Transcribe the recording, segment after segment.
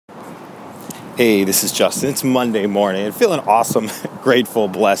Hey, this is Justin. It's Monday morning. I'm feeling awesome, grateful,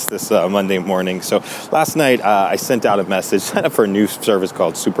 blessed this Monday morning. So last night I sent out a message, signed up for a new service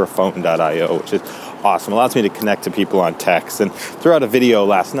called superphone.io, which is awesome. It allows me to connect to people on text. And threw out a video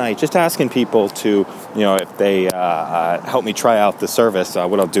last night just asking people to, if they help me try out the service,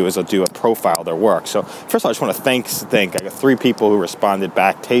 what I'll do is I'll do a profile of their work. So first of all, I just want to thank. I got 3 people who responded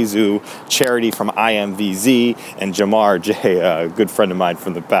back: Tezu, Charity from IMVZ, and Jamar J, a good friend of mine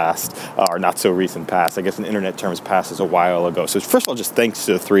from the past, or not so recent past. I guess in internet terms, past is a while ago. So first of all, just thanks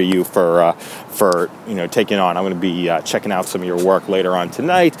to the 3 of you for taking on. I'm going to be checking out some of your work later on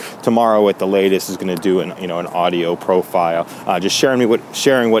tonight. Tomorrow at the latest is going to do an audio profile, just sharing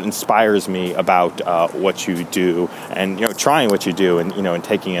what inspires me about what you do, and trying what you do, and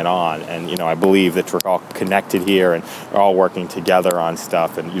taking it on. And I believe that we're all connected here and we're all working together on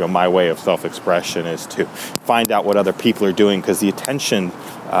stuff. And my way of self-expression is to find out what other people are doing, because the attention.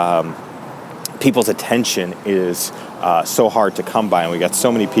 People's attention is so hard to come by, and we got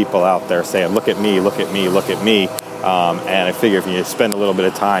so many people out there saying, look at me, look at me, look at me. And I figure if you spend a little bit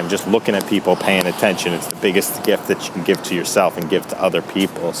of time just looking at people, paying attention, it's the biggest gift that you can give to yourself and give to other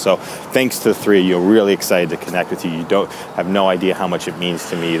people. So thanks to the 3 of you. I'm really excited to connect with you. You don't have no idea how much it means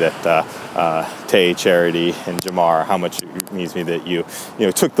to me that Tay, Charity, and Jamar, how much it means to me that you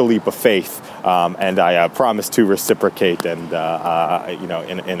took the leap of faith. And I promise to reciprocate, and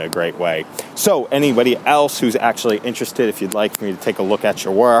in a great way. So anybody else who's actually interested, if you'd like me to take a look at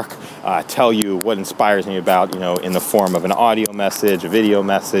your work, tell you what inspires me about, in the form of an audio message, a video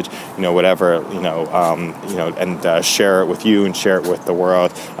message, whatever, and share it with you and share it with the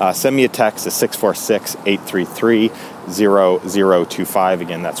world. Send me a text at 646-833-0025.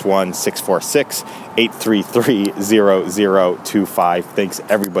 Again, that's 1-646-833-0025. Thanks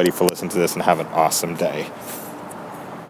everybody for listening to this, and have an awesome day.